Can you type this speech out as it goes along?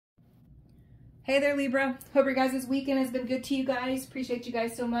Hey there, Libra. Hope your guys' weekend has been good to you guys. Appreciate you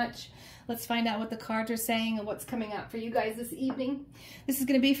guys so much. Let's find out what the cards are saying and what's coming out for you guys this evening. This is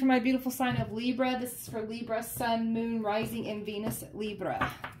going to be for my beautiful sign of Libra. This is for Libra, Sun, Moon, Rising, and Venus,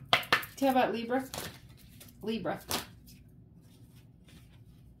 Libra. Tell you about Libra. Libra.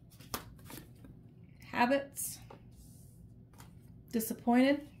 Habits.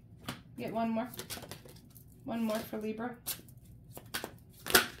 Disappointed. Get one more. One more for Libra.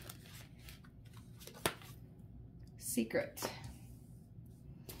 Secret.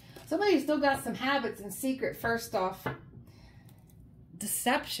 Somebody still got some habits in secret. First off,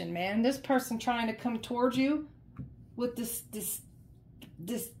 deception, man. This person trying to come towards you with this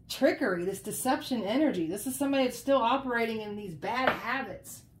trickery, this deception energy. This is somebody that's still operating in these bad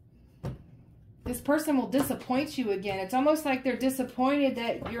habits. This person will disappoint you again. It's almost like they're disappointed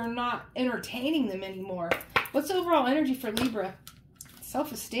that you're not entertaining them anymore. What's the overall energy for Libra?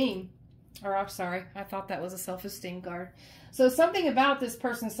 Self-esteem. Or I'm sorry, I thought that was a self-esteem card. So something about this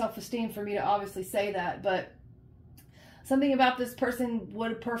person's self-esteem, for me to obviously say that, but something about this person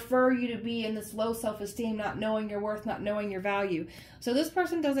would prefer you to be in this low self-esteem, not knowing your worth, not knowing your value. So this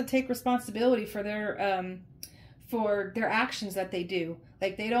person doesn't take responsibility for their actions that they do.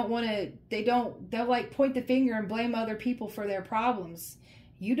 Like they'll like point the finger and blame other people for their problems.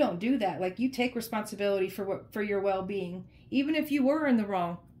 You don't do that. Like you take responsibility for your well-being, even if you were in the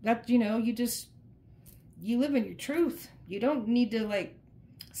wrong. That, you know, you live in your truth. You don't need to like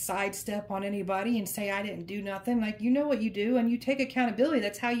sidestep on anybody and say, I didn't do nothing. Like, you know what you do and you take accountability.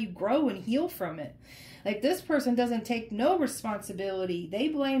 That's how you grow and heal from it. Like this person doesn't take no responsibility. They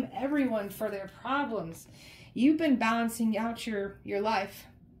blame everyone for their problems. You've been balancing out your life,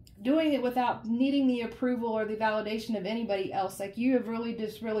 doing it without needing the approval or the validation of anybody else. Like you have really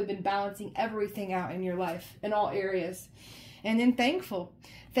been balancing everything out in your life in all areas. And then thankful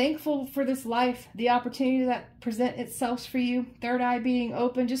for this life, the opportunity that present itself for you, third eye being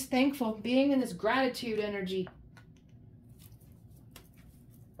open, just thankful, being in this gratitude energy.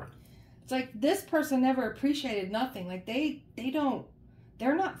 It's like this person never appreciated nothing. Like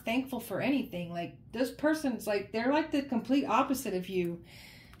they're not thankful for anything. Like this person's like, they're like the complete opposite of you.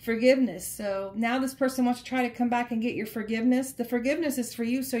 Forgiveness. So now this person wants to try to come back and get your forgiveness. The forgiveness is for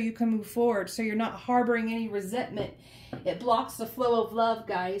you so you can move forward, so you're not harboring any resentment. It blocks the flow of love,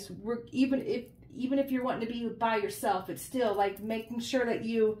 guys. Even if you're wanting to be by yourself, it's still like making sure that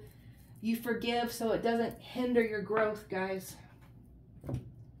you forgive so it doesn't hinder your growth, guys.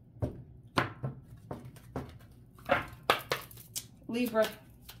 Libra.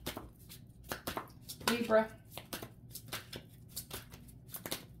 Libra.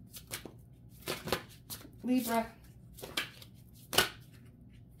 Libra.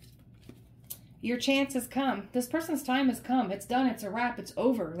 Your chance has come. This person's time has come. It's done. It's a wrap. It's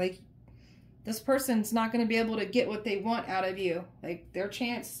over. Like, this person's not going to be able to get what they want out of you. Like, their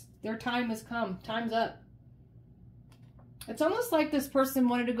time has come. Time's up. It's almost like this person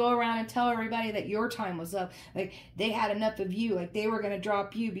wanted to go around and tell everybody that your time was up. Like, they had enough of you. Like, they were going to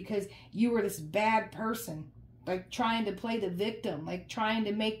drop you because you were this bad person. Like, trying to play the victim. Like, trying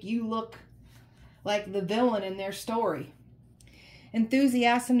to make you look like the villain in their story.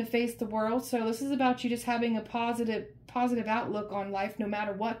 Enthusiasm to face the world. So this is about you just having a positive outlook on life no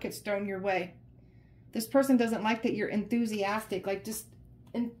matter what gets thrown your way. This person doesn't like that you're enthusiastic. Like just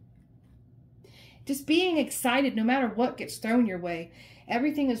being excited no matter what gets thrown your way.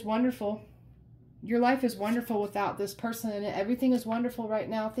 Everything is wonderful. Your life is wonderful without this person, and everything is wonderful right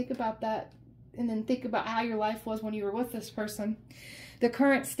now. Think about that, and then think about how your life was when you were with this person. The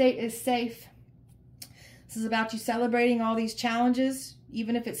current state is safe. This is about you celebrating all these challenges,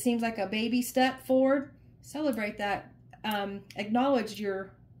 even if it seems like a baby step forward. Celebrate that. Acknowledge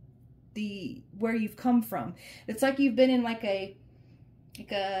where you've come from. It's like you've been in like a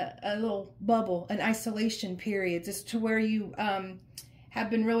little bubble, an isolation period, just to where you have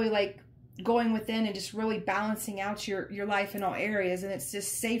been really like going within and just really balancing out your life in all areas, and it's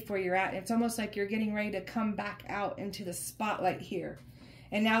just safe where you're at. It's almost like you're getting ready to come back out into the spotlight here.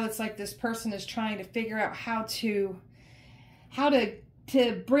 And now it's like this person is trying to figure out how to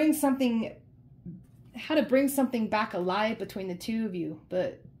bring something back alive between the two of you.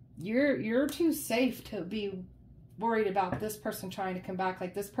 But you're too safe to be worried about this person trying to come back.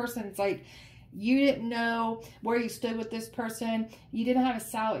 Like this person, it's like you didn't know where you stood with this person. You didn't have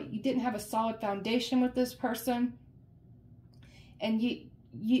a solid foundation with this person, and they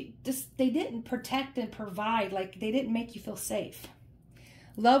didn't protect and provide. Like they didn't make you feel safe.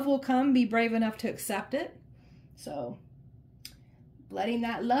 Love will come. Be brave enough to accept it. So letting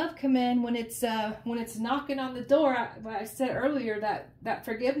that love come in when it's knocking on the door. I said earlier that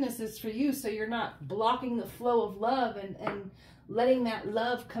forgiveness is for you, so you're not blocking the flow of love, and letting that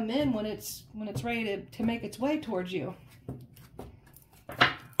love come in when it's ready to make its way towards you.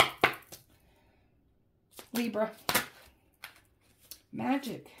 Libra.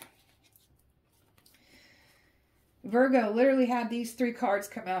 Magic. Virgo literally had these 3 cards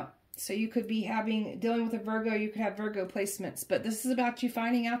come out. So you could be dealing with a Virgo, you could have Virgo placements. But this is about you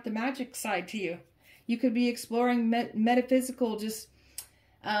finding out the magic side to you. You could be exploring metaphysical, just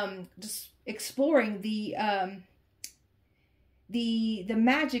exploring the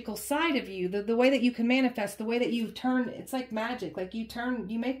magical side of you, the way that you can manifest, the way that you turn. It's like magic. Like you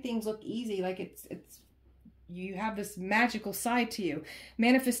make things look easy. Like you have this magical side to you.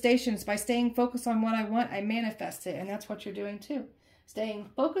 Manifestations, by staying focused on what I want, I manifest it. And that's what you're doing too. Staying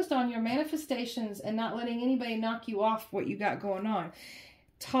focused on your manifestations and not letting anybody knock you off what you got going on.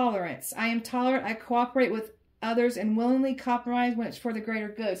 Tolerance. I am tolerant. I cooperate with others and willingly compromise when it's for the greater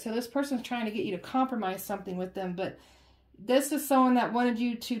good. So this person's trying to get you to compromise something with them, but this is someone that wanted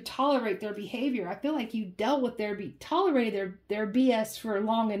you to tolerate their behavior. I feel like you tolerated their BS for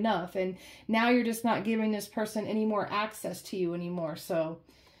long enough, and now you're just not giving this person any more access to you anymore. So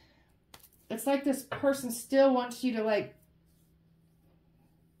it's like this person still wants you to, like,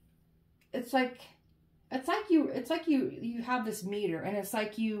 it's like you have this meter, and it's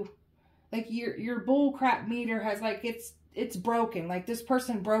like your bull crap meter has, like, it's broken. Like, this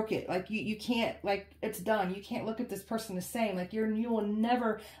person broke it. Like, you can't, like, it's done. You can't look at this person the same. Like, you will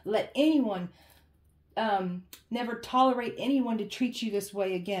never let anyone, never tolerate anyone to treat you this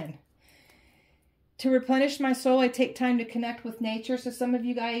way again. To replenish my soul, I take time to connect with nature. So some of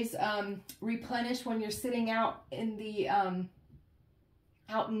you guys replenish when you're sitting out in the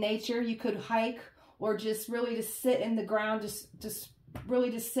out in nature. You could hike, or just really just sit in the ground, just really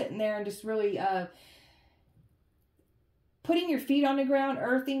just sitting there and just really putting your feet on the ground,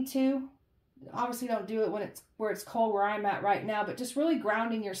 earthing too. Obviously don't do it when it's cold where I'm at right now, but just really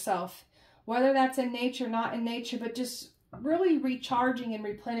grounding yourself, whether that's in nature, not in nature, but just really recharging and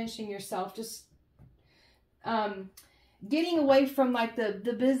replenishing yourself. Just getting away from, like,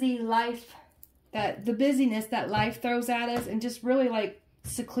 the busy life, the busyness that life throws at us, and just really, like,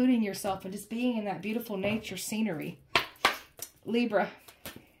 secluding yourself and just being in that beautiful nature scenery. Libra.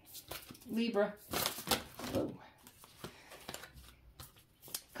 Whoa.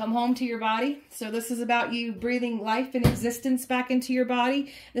 Come home to your body. So this is about you breathing life and existence back into your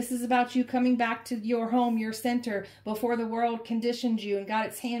body. This is about you coming back to your home, your center, before the world conditioned you and got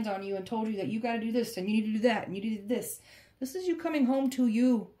its hands on you and told you that you got to do this and you need to do that and you need to do this. This is you coming home to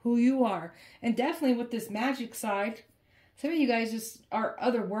you, who you are. And definitely with this magic side, some of you guys just are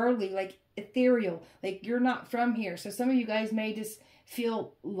otherworldly, like ethereal, like you're not from here. So some of you guys may just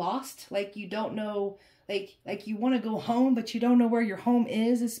feel lost, like you don't know, like you want to go home, but you don't know where your home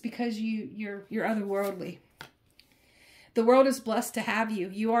is. It's because you're otherworldly. The world is blessed to have you.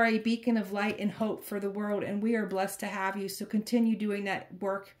 You are a beacon of light and hope for the world, and we are blessed to have you. So continue doing that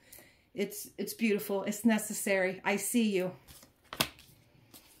work. It's beautiful. It's necessary. I see you.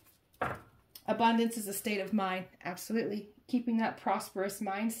 Abundance is a state of mind. Absolutely. Keeping that prosperous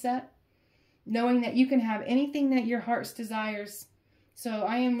mindset. Knowing that you can have anything that your heart's desires. So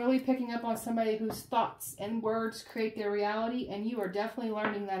I am really picking up on somebody whose thoughts and words create their reality. And you are definitely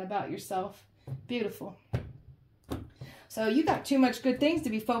learning that about yourself. Beautiful. So you got too much good things to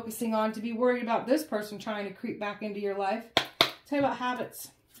be focusing on, to be worried about this person trying to creep back into your life. Tell you about habits.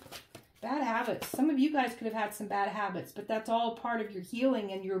 Bad habits. Some of you guys could have had some bad habits, but that's all part of your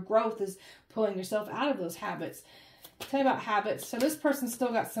healing, and your growth is pulling yourself out of those habits. Tell you about habits. So this person's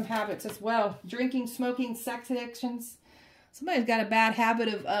still got some habits as well. Drinking, smoking, sex addictions. Somebody's got a bad habit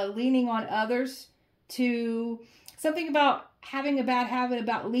of leaning on others to something about having a bad habit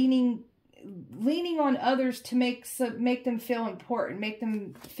about leaning on others to make them feel important, make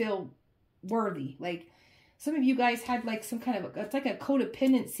them feel worthy. Like, some of you guys had, like, some kind of, it's like a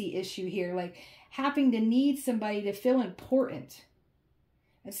codependency issue here, like having to need somebody to feel important.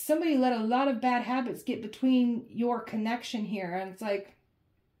 And somebody let a lot of bad habits get between your connection here. And it's like,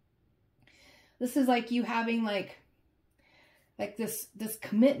 this is like you having like this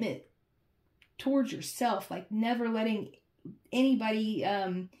commitment towards yourself, like never letting anybody,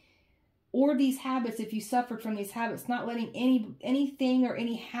 or these habits, if you suffered from these habits, not letting anything or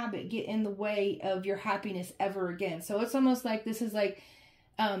any habit get in the way of your happiness ever again. So it's almost like this is like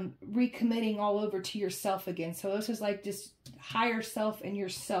recommitting all over to yourself again. So this is like just higher self and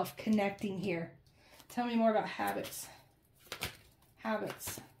yourself connecting here. Tell me more about habits.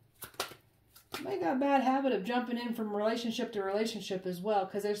 Habits. Somebody got a bad habit of jumping in from relationship to relationship as well.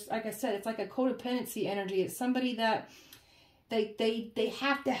 Because there's, like I said, it's like a codependency energy. It's somebody that they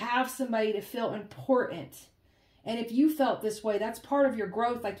have to have somebody to feel important. And if you felt this way, that's part of your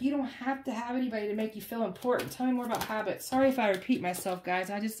growth. Like, you don't have to have anybody to make you feel important. Tell me more about habits. Sorry if I repeat myself, guys.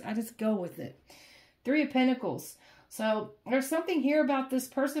 I just go with it. 3 of Pentacles. So there's something here about this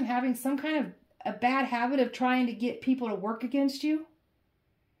person having some kind of a bad habit of trying to get people to work against you.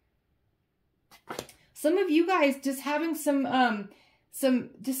 Some of you guys just having some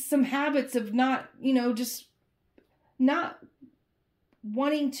habits of not, you know, just not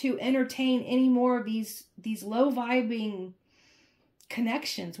wanting to entertain any more of these low vibing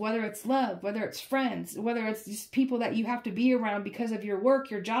connections, whether it's love, whether it's friends, whether it's just people that you have to be around because of your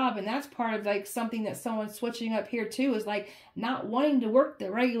work, your job. And that's part of like something that someone's switching up here too, is like not wanting to work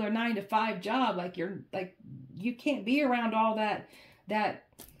the regular 9-to-5 job. Like, you're like, you can't be around all that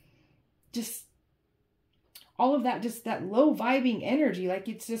just all of that, just that low vibing energy. Like,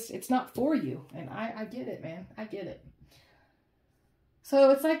 it's not for you. And I get it, man. I get it. So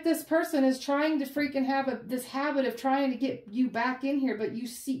it's like this person is trying to freaking have this habit of trying to get you back in here, but you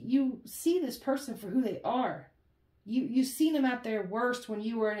see this person for who they are. You've seen them at their worst when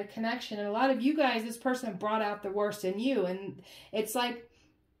you were in a connection. And a lot of you guys, this person brought out the worst in you. And it's like,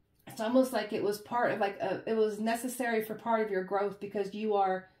 it's almost like it was part of like, it was necessary for part of your growth, because you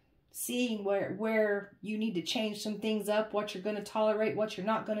are seeing where you need to change some things up, what you're going to tolerate, what you're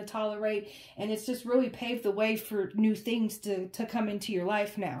not going to tolerate. And it's just really paved the way for new things to come into your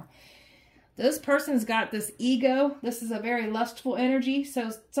life now. This person's got this ego. This is a very lustful energy.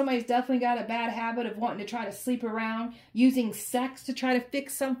 So somebody's definitely got a bad habit of wanting to try to sleep around, using sex to try to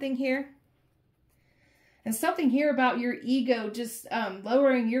fix something here. And something here about your ego, just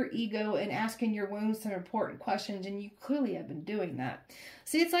lowering your ego and asking your wounds some important questions. And you clearly have been doing that.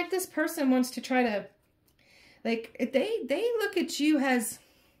 See, it's like this person wants to try to, like, they look at you as,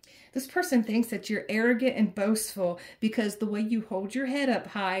 this person thinks that you're arrogant and boastful because the way you hold your head up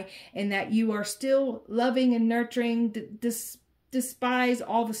high, and that you are still loving and nurturing, despise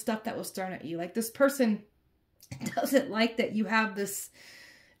all the stuff that was thrown at you. Like, this person doesn't like that you have this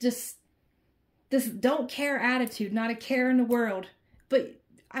don't care attitude, not a care in the world. But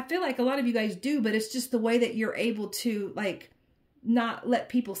I feel like a lot of you guys do, but it's just the way that you're able to, like, not let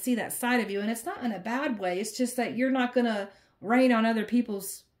people see that side of you. And it's not in a bad way. It's just that you're not going to rain on other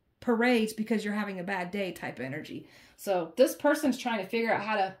people's parades because you're having a bad day type energy. So this person's trying to figure out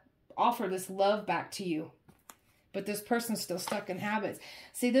how to offer this love back to you. But this person's still stuck in habits.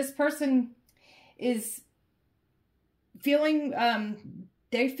 See, this person is feeling,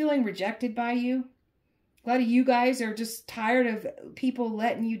 they're feeling rejected by you. A lot of you guys are just tired of people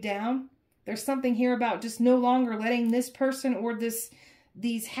letting you down. There's something here about just no longer letting this person or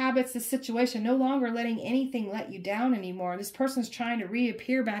these habits, this situation, no longer letting anything let you down anymore. This person's trying to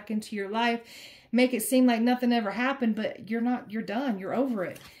reappear back into your life, make it seem like nothing ever happened, but you're not, you're done, you're over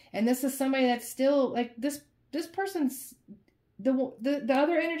it. And this is somebody that's still like this person's, the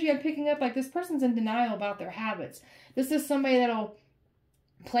other energy I'm picking up, like this person's in denial about their habits. This is somebody that'll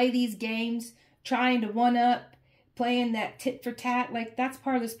play these games, trying to one-up, playing that tit for tat. Like, that's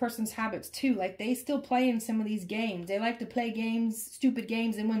part of this person's habits too. Like, they still play in some of these games. They like to play games, stupid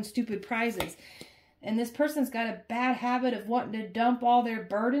games, and win stupid prizes. And this person's got a bad habit of wanting to dump all their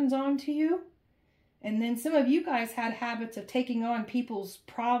burdens onto you. And then some of you guys had habits of taking on people's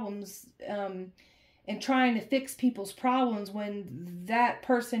problems and trying to fix people's problems when that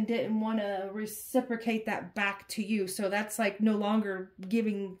person didn't want to reciprocate that back to you. So that's like no longer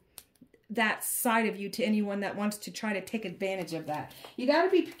giving that side of you to anyone that wants to try to take advantage of that. You got to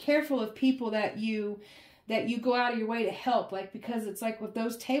be careful of people that you go out of your way to help. Like, because it's like with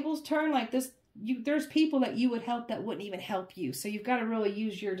those tables turn like this, there's people that you would help that wouldn't even help you. So you've got to really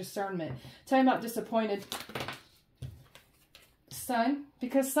use your discernment. Tell me about disappointed. Sun,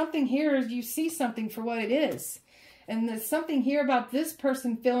 because something here is you see something for what it is. And there's something here about this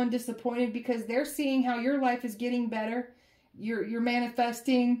person feeling disappointed because they're seeing how your life is getting better. You're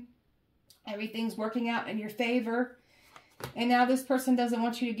manifesting. Everything's working out in your favor. And now this person doesn't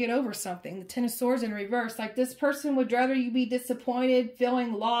want you to get over something. The Ten of Swords in reverse. Like, this person would rather you be disappointed,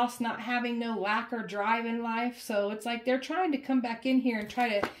 feeling lost, not having no lack or drive in life. So it's like they're trying to come back in here and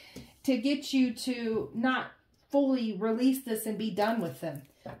try to get you to not fully release this and be done with them.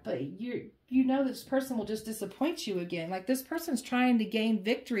 But you know this person will just disappoint you again. Like, this person's trying to gain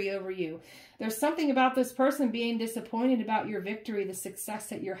victory over you. There's something about this person being disappointed about your victory, the success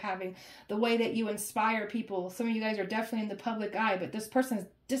that you're having, the way that you inspire people. Some of you guys are definitely in the public eye, but this person's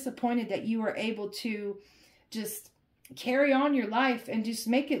disappointed that you are able to just carry on your life and just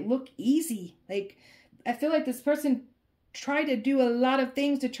make it look easy. Like, I feel like this person tried to do a lot of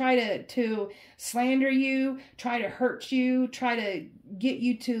things to try to slander you, try to hurt you, try to get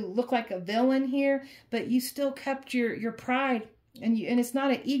you to look like a villain here, but you still kept your pride. And it's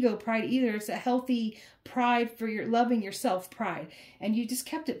not an ego pride either. It's a healthy pride for your loving yourself pride. And you just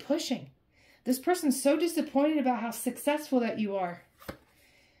kept it pushing. This person's so disappointed about how successful that you are.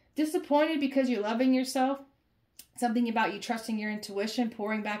 Disappointed because you're loving yourself. Something about you trusting your intuition,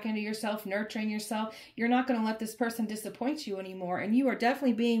 pouring back into yourself, nurturing yourself. You're not going to let this person disappoint you anymore. And you are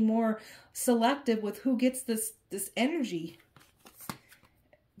definitely being more selective with who gets this energy.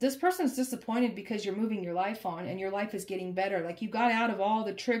 This person's disappointed because you're moving your life on and your life is getting better. Like, you got out of all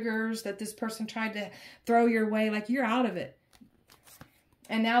the triggers that this person tried to throw your way. Like, you're out of it.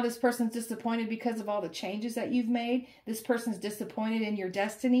 And now this person's disappointed because of all the changes that you've made. This person's disappointed in your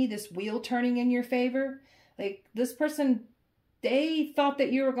destiny, this wheel turning in your favor. Like, this person, they thought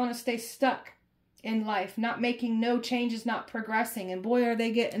that you were going to stay stuck in life, not making no changes, not progressing. And boy, are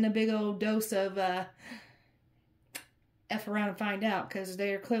they getting a big old dose of F around and find out, because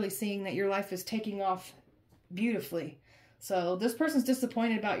they are clearly seeing that your life is taking off beautifully. So this person's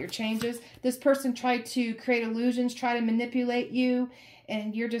disappointed about your changes. This person tried to create illusions, try to manipulate you,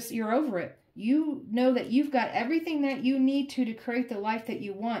 and you're over it. You know that you've got everything that you need to create the life that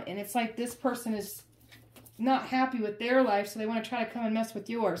you want. And it's like this person is not happy with their life, so they want to try to come and mess with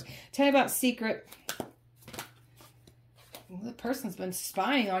yours. Tell me about secret. The person's been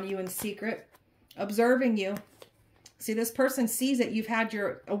spying on you in secret, observing you. See, this person sees that you've had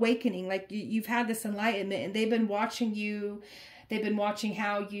your awakening, like you've had this enlightenment, and they've been watching you. They've been watching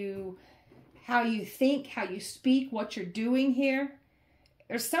how you think, how you speak, what you're doing here.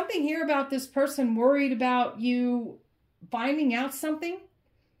 There's something here about this person worried about you finding out something.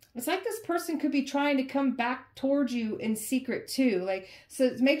 It's like this person could be trying to come back towards you in secret too. Like,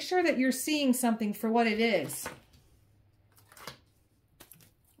 so make sure that you're seeing something for what it is.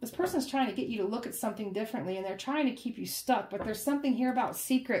 This person's trying to get you to look at something differently, and they're trying to keep you stuck. But there's something here about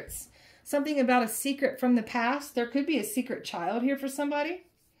secrets. Something about a secret from the past. There could be a secret child here for somebody.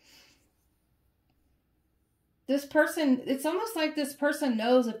 This person, it's almost like this person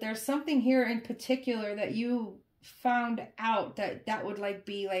knows if there's something here in particular that you found out that would like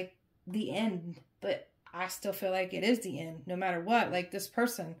be like the end. But I still feel like it is the end, no matter what, like this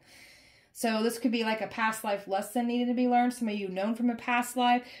person. So this could be like a past life lesson needed to be learned. Some of you known from a past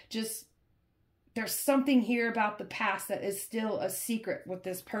life. Just, there's something here about the past that is still a secret with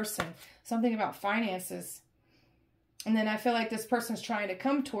this person. Something about finances. And then I feel like this person's trying to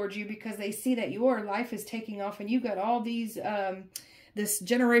come towards you because they see that your life is taking off and you got all these, this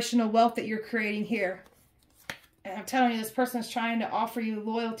generational wealth that you're creating here. And I'm telling you, this person's trying to offer you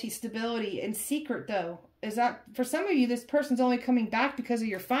loyalty, stability, in secret though. Is that, for some of you, this person's only coming back because of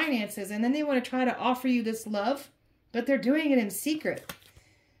your finances, and then they want to try to offer you this love, but they're doing it in secret.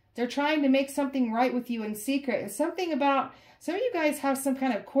 They're trying to make something right with you in secret. And something about, some of you guys have some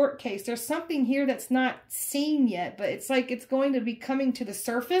kind of court case. There's something here that's not seen yet, but it's like it's going to be coming to the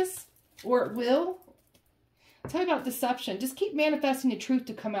surface, or it will. I'll tell you about deception. Just keep manifesting the truth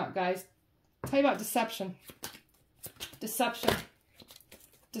to come out, guys. I'll tell you about deception. Deception.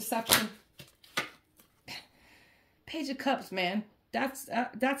 Deception. Page of Cups, man. That's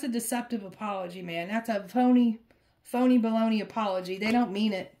a deceptive apology, man. That's a phony baloney apology. They don't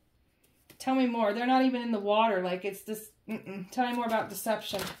mean it. Tell me more. They're not even in the water. Like, it's this. Tell me more about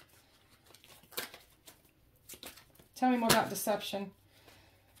deception. Tell me more about deception.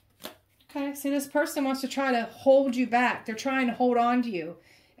 Okay, see, this person wants to try to hold you back. They're trying to hold on to you.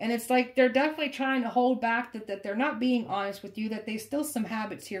 And it's like they're definitely trying to hold back, that they're not being honest with you, that there's still some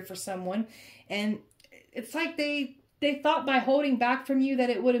habits here for someone. And it's like they thought by holding back from you that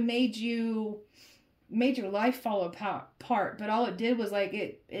it would have made your life fall apart. But all it did was like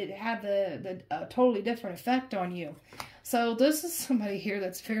it had a totally different effect on you. So this is somebody here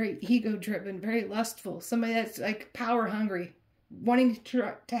that's very ego-driven, very lustful. Somebody that's like power-hungry, wanting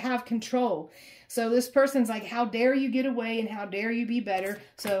to have control. So this person's like, how dare you get away and how dare you be better?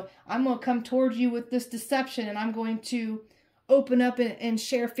 So I'm going to come towards you with this deception, and I'm going to open up and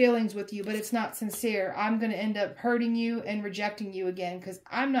share feelings with you, but it's not sincere. I'm going to end up hurting you and rejecting you again because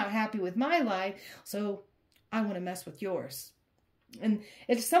I'm not happy with my life, so I want to mess with yours. And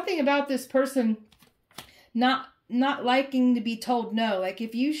it's something about this person not liking to be told no. Like,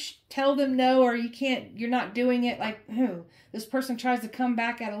 if you tell them no, or you're not doing it, like, this person tries to come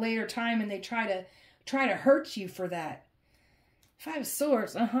back at a later time and they try to hurt you for that. Five of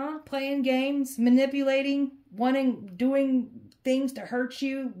Swords, playing games, manipulating, doing things to hurt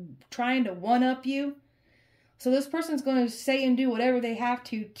you, trying to one-up you. So this person's going to say and do whatever they have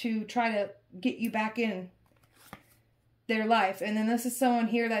to try to get you back in their life. And then this is someone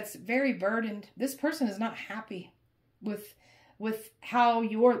here that's very burdened. This person is not happy with how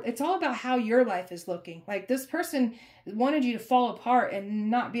it's all about how your life is looking. Like this person wanted you to fall apart and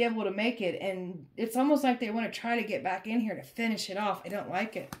not be able to make it. And it's almost like they want to try to get back in here to finish it off. I don't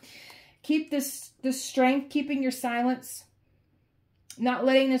like it. Keep this strength, keeping your silence, not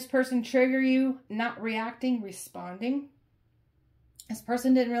letting this person trigger you, not reacting, responding. This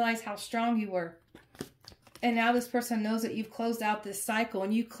person didn't realize how strong you were. And now this person knows that you've closed out this cycle,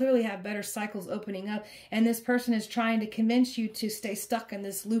 and you clearly have better cycles opening up. And this person is trying to convince you to stay stuck in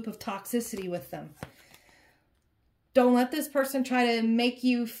this loop of toxicity with them. Don't let this person try to make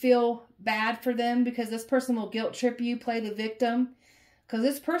you feel bad for them, because this person will guilt trip you, play the victim. Because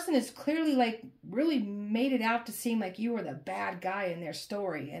this person is clearly like really made it out to seem like you were the bad guy in their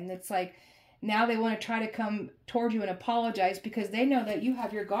story. And it's like now they want to try to come toward you and apologize, because they know that you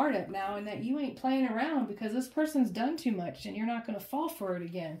have your guard up now and that you ain't playing around, because this person's done too much and you're not going to fall for it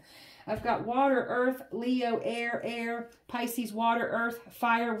again. I've got water, earth, Leo, air, Pisces, water, earth,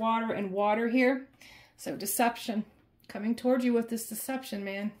 fire, water, and water here. So deception. Coming toward you with this deception,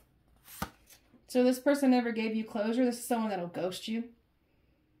 man. So this person never gave you closure. This is someone that'll ghost you.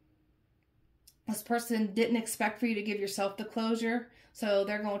 This person didn't expect for you to give yourself the closure. So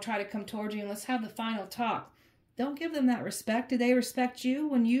they're going to try to come toward you and let's have the final talk. Don't give them that respect. Did they respect you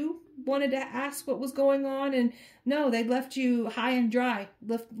when you wanted to ask what was going on? And no, they left you high and dry,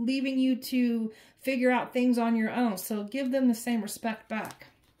 leaving you to figure out things on your own. So give them the same respect back.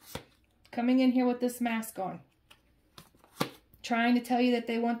 Coming in here with this mask on. Trying to tell you that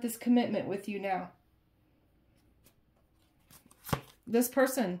they want this commitment with you now. This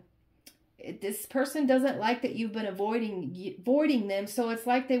person doesn't like that you've been avoiding them, so it's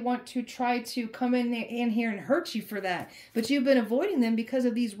like they want to try to come in here and hurt you for that. But you've been avoiding them because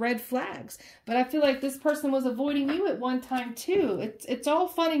of these red flags. But I feel like this person was avoiding you at one time too. It's all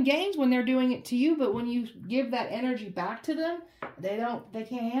fun and games when they're doing it to you, but when you give that energy back to them, they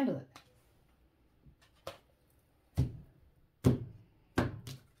can't handle it.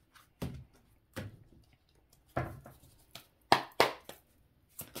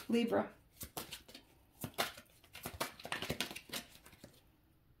 Libra.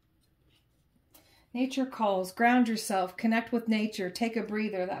 Nature calls. Ground yourself. Connect with nature. Take a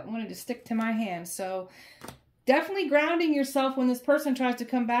breather. That wanted to stick to my hand. So definitely grounding yourself when this person tries to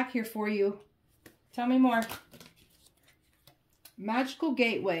come back here for you. Tell me more. Magical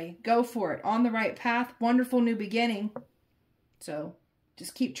gateway. Go for it. On the right path. Wonderful new beginning. So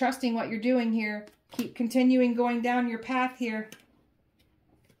just keep trusting what you're doing here. Keep continuing going down your path here.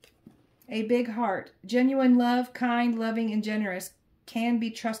 A big heart. Genuine love, kind, loving, and generous. Can be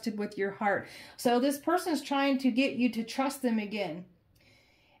trusted with your heart. So this person's trying to get you to trust them again.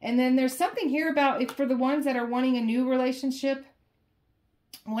 And then there's something here about it for the ones that are wanting a new relationship,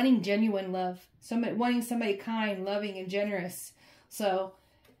 wanting genuine love, wanting somebody kind, loving, and generous. So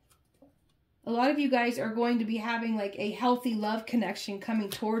a lot of you guys are going to be having like a healthy love connection coming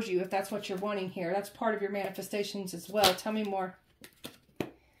towards you if that's what you're wanting here. That's part of your manifestations as well. Tell me more.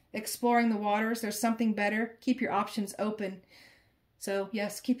 Exploring the waters. There's something better. Keep your options open. So,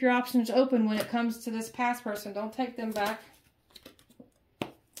 yes, keep your options open when it comes to this past person. Don't take them back.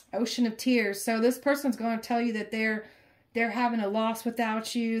 Ocean of tears. So, this person's going to tell you that they're having a loss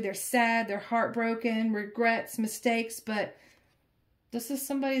without you. They're sad. They're heartbroken. Regrets, mistakes. But this is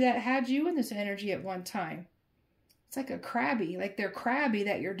somebody that had you in this energy at one time. It's like a crabby. Like they're crabby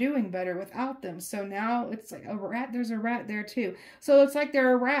that you're doing better without them. So now it's like a rat. There's a rat there too. So it's like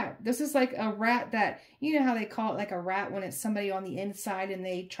they're a rat. This is like a rat that, you know how they call it like a rat when it's somebody on the inside and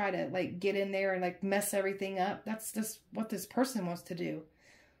they try to like get in there and like mess everything up. That's just what this person wants to do.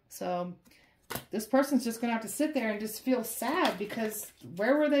 So this person's just going to have to sit there and just feel sad because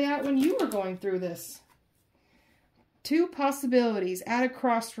where were they at when you were going through this? Two possibilities at a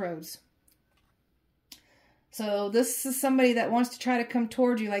crossroads. So this is somebody that wants to try to come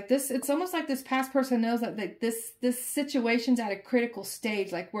toward you like this. It's almost like this past person knows that this situation's at a critical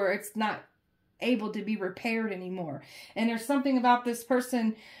stage, like where it's not able to be repaired anymore. And there's something about this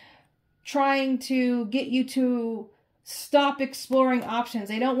person trying to get you to stop exploring options.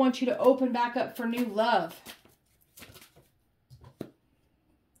 They don't want you to open back up for new love.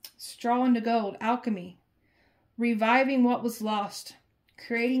 Straw into gold, alchemy. Reviving what was lost.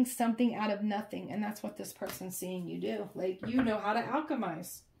 Creating something out of nothing. And that's what this person's seeing you do. Like, you know how to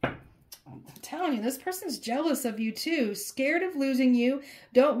alchemize. I'm telling you, this person's jealous of you too. Scared of losing you.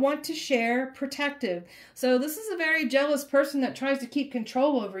 Don't want to share. Protective. So this is a very jealous person that tries to keep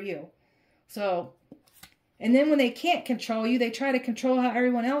control over you. So And then when they can't control you, they try to control how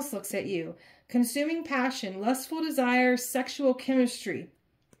everyone else looks at you. Consuming passion, lustful desire, sexual chemistry,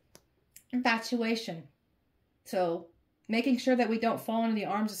 infatuation. So making sure that we don't fall into the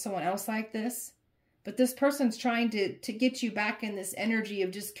arms of someone else like this. But this person's trying to get you back in this energy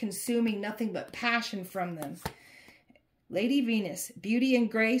of just consuming nothing but passion from them. Lady Venus, beauty and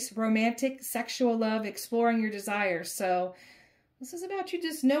grace, romantic, sexual love, exploring your desires. So this is about you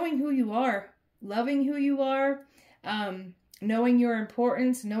just knowing who you are, loving who you are, knowing your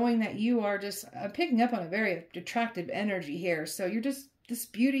importance, knowing that you are just, I'm picking up on a very attractive energy here. So you're just this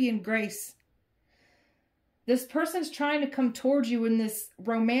beauty and grace. This person's trying to come towards you in this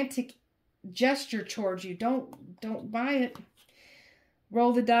romantic gesture towards you. Don't buy it.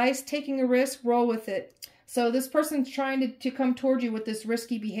 Roll the dice, taking a risk, roll with it. So this person's trying to come toward you with this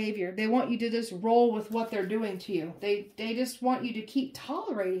risky behavior. They want you to just roll with what they're doing to you. They just want you to keep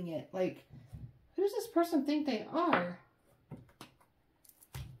tolerating it. Like, who does this person think they are?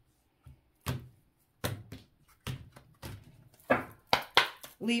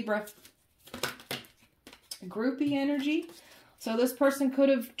 Libra. Groupie energy. So this person could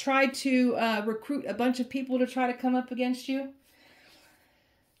have tried to recruit a bunch of people to try to come up against you.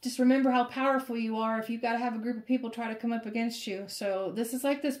 Just remember how powerful you are if you've got to have a group of people try to come up against you. So this is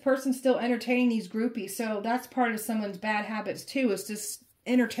like this person still entertaining these groupies. So that's part of someone's bad habits too, is just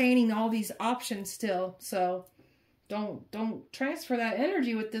entertaining all these options still. So don't transfer that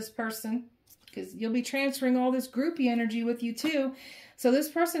energy with this person, because you'll be transferring all this groupie energy with you too. So this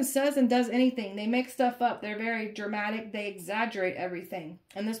person says and does anything. They make stuff up. They're very dramatic. They exaggerate everything.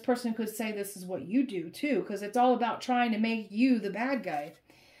 And this person could say this is what you do too, because it's all about trying to make you the bad guy.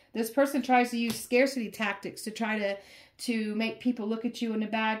 This person tries to use scarcity tactics to try to make people look at you in a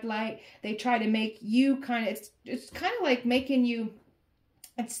bad light. They try to make you kind of, it's kind of like making you,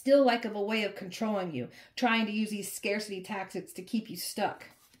 it's still like of a way of controlling you, trying to use these scarcity tactics to keep you stuck.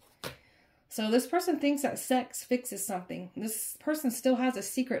 So this person thinks that sex fixes something. This person still has a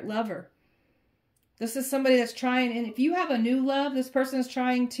secret lover. This is somebody that's trying, and if you have a new love, this person is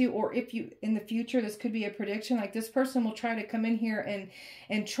trying to, or if you, in the future, this could be a prediction, like this person will try to come in here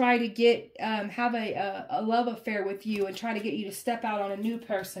and try to get, have a love affair with you and try to get you to step out on a new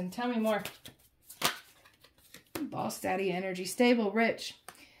person. Tell me more. Boss daddy energy, stable, rich,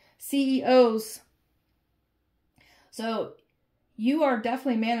 CEOs. So you are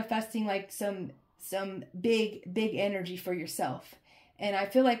definitely manifesting like some big energy for yourself. And I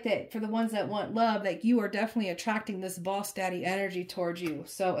feel like that for the ones that want love, like you are definitely attracting this boss daddy energy towards you.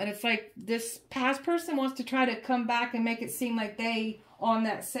 So, and it's like this past person wants to try to come back and make it seem like they on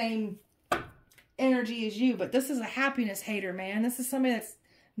that same energy as you. But this is a happiness hater, man. This is somebody that's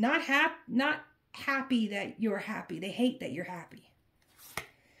not happy that you're happy. They hate that you're happy.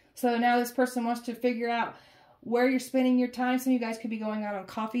 So now this person wants to figure out where you're spending your time. Some of you guys could be going out on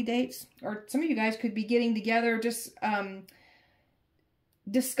coffee dates, or some of you guys could be getting together, just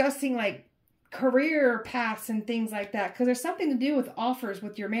discussing like career paths and things like that, because there's something to do with offers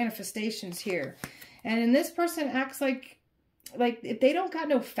with your manifestations here. And then this person acts like if they don't got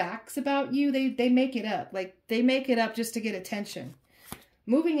no facts about you, they make it up. Like they make it up just to get attention.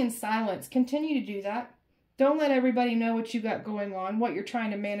 Moving in silence. Continue to do that. Don't let everybody know what you got going on, what you're trying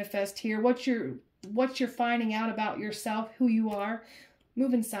to manifest here, what you're finding out about yourself, who you are.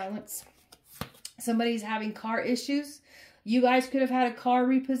 Move in silence. Somebody's having car issues. You guys could have had a car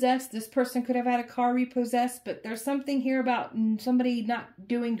repossessed. This person could have had a car repossessed. But there's something here about somebody not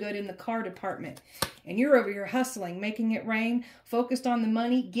doing good in the car department. And you're over here hustling, making it rain, focused on the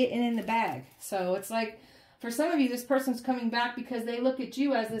money, getting in the bag. So it's like, for some of you, this person's coming back because they look at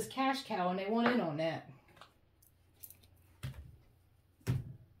you as this cash cow and they want in on that.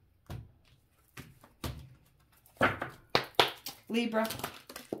 Libra.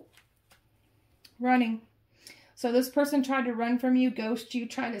 Running. So this person tried to run from you, ghost you,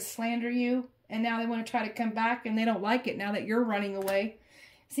 try to slander you, and now they want to try to come back, and they don't like it now that you're running away.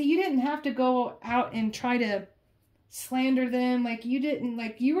 See, you didn't have to go out and try to slander them. Like you didn't,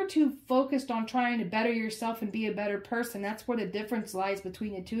 like you were too focused on trying to better yourself and be a better person. That's where the difference lies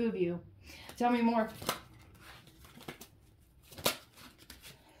between the two of you. Tell me more.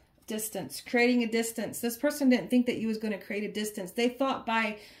 Distance. Creating a distance. This person didn't think that you was going to create a distance. They thought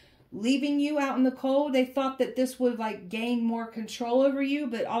by leaving you out in the cold, they thought that this would like gain more control over you,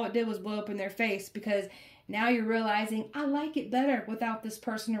 but all it did was blow up in their face, because now you're realizing, I like it better without this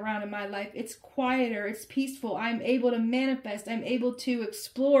person around in my life. It's quieter, it's peaceful, I'm able to manifest, I'm able to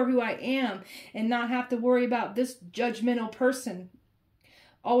explore who I am and not have to worry about this judgmental person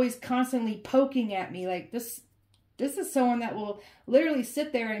always constantly poking at me. Like this This is someone that will literally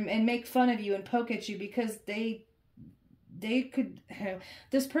sit there and make fun of you and poke at you because they could,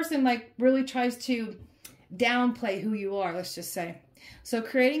 this person like really tries to downplay who you are, let's just say. So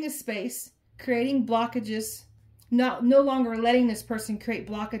creating a space, creating blockages, no longer letting this person create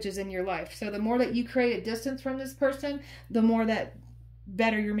blockages in your life. So the more that you create a distance from this person, the more that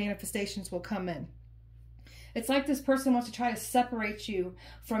better your manifestations will come in. It's like this person wants to try to separate you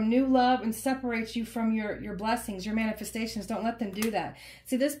from new love and separate you from your blessings, your manifestations. Don't let them do that.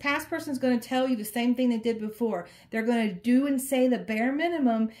 See, this past person is going to tell you the same thing they did before. They're going to do and say the bare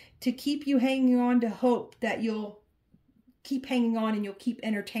minimum to keep you hanging on to hope that you'll keep hanging on and you'll keep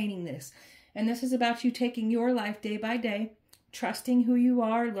entertaining this. And this is about you taking your life day by day, trusting who you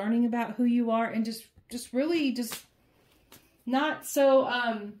are, learning about who you are, and just really not so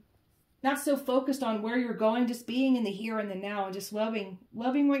focused on where you're going, just being in the here and the now and just loving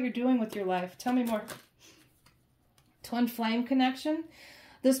what you're doing with your life. Tell me more. Twin flame connection.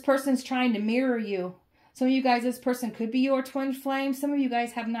 This person's trying to mirror you. Some of you guys, this person could be your twin flame. Some of you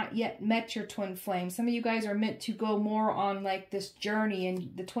guys have not yet met your twin flame. Some of you guys are meant to go more on like this journey,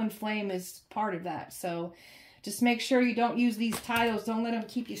 and the twin flame is part of that. So just make sure you don't use these titles. Don't let them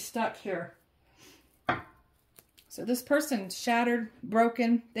keep you stuck here. So this person, shattered,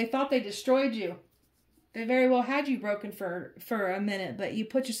 broken. They thought they destroyed you. They very well had you broken for a minute, but you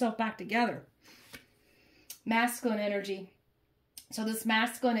put yourself back together. Masculine energy. So this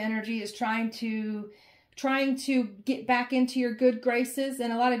masculine energy is trying to get back into your good graces,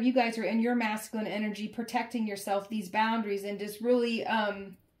 and a lot of you guys are in your masculine energy, protecting yourself, these boundaries, and just really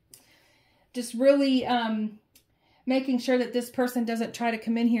making sure that this person doesn't try to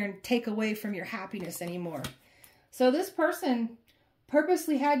come in here and take away from your happiness anymore. So this person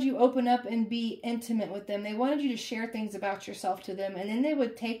purposely had you open up and be intimate with them. They wanted you to share things about yourself to them, and then they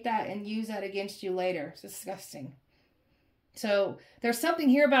would take that and use that against you later. It's disgusting. So there's something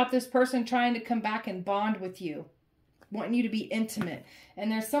here about this person trying to come back and bond with you, wanting you to be intimate. And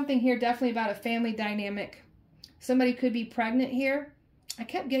there's something here definitely about a family dynamic. Somebody could be pregnant here. I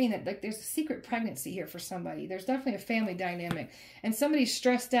kept getting that, like, there's a secret pregnancy here for somebody. There's definitely a family dynamic. And somebody's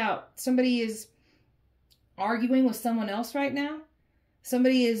stressed out. Somebody is arguing with someone else right now.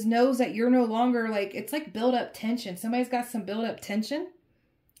 Somebody knows that you're no longer, like, it's like build up tension. Somebody's got some build up tension.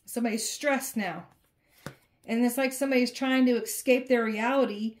 Somebody's stressed now. And it's like somebody's trying to escape their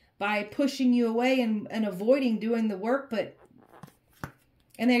reality by pushing you away and avoiding doing the work,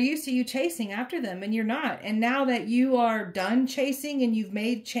 and they're used to you chasing after them, and you're not. And now that you are done chasing and you've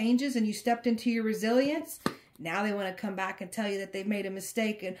made changes and you stepped into your resilience, now they want to come back and tell you that they've made a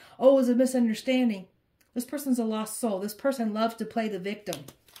mistake and, oh, it was a misunderstanding. This person's a lost soul. This person loves to play the victim.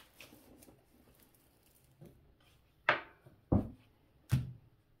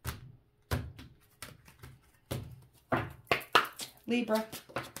 Libra,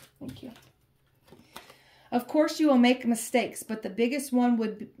 thank you. Of course you will make mistakes, but the biggest one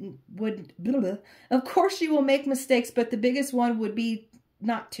of course you will make mistakes, but the biggest one would be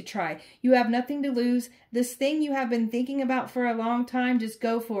not to try. You have nothing to lose. This thing you have been thinking about for a long time, just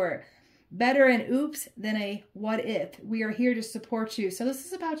go for it. Better an oops than a what if. We are here to support you. So this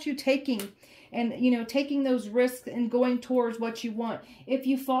is about you taking those risks and going towards what you want. If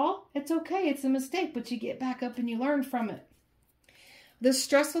you fall, it's okay. It's a mistake, but you get back up and you learn from it. This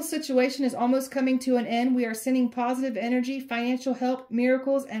stressful situation is almost coming to an end. We are sending positive energy, financial help,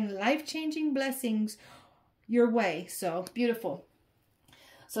 miracles, and life-changing blessings your way. So beautiful.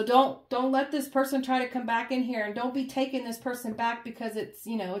 So don't let this person try to come back in here, and don't be taking this person back because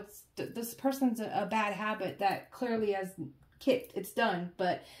this person's a bad habit that clearly has kicked. It's done,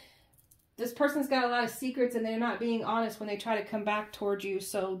 but this person's got a lot of secrets, and they're not being honest when they try to come back towards you.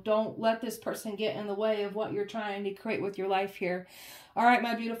 So don't let this person get in the way of what you're trying to create with your life here. All right,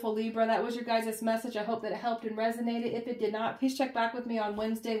 my beautiful Libra, that was your guys' message. I hope that it helped and resonated. If it did not, please check back with me on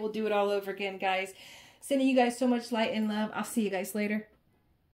Wednesday. We'll do it all over again, guys. Sending you guys so much light and love. I'll see you guys later.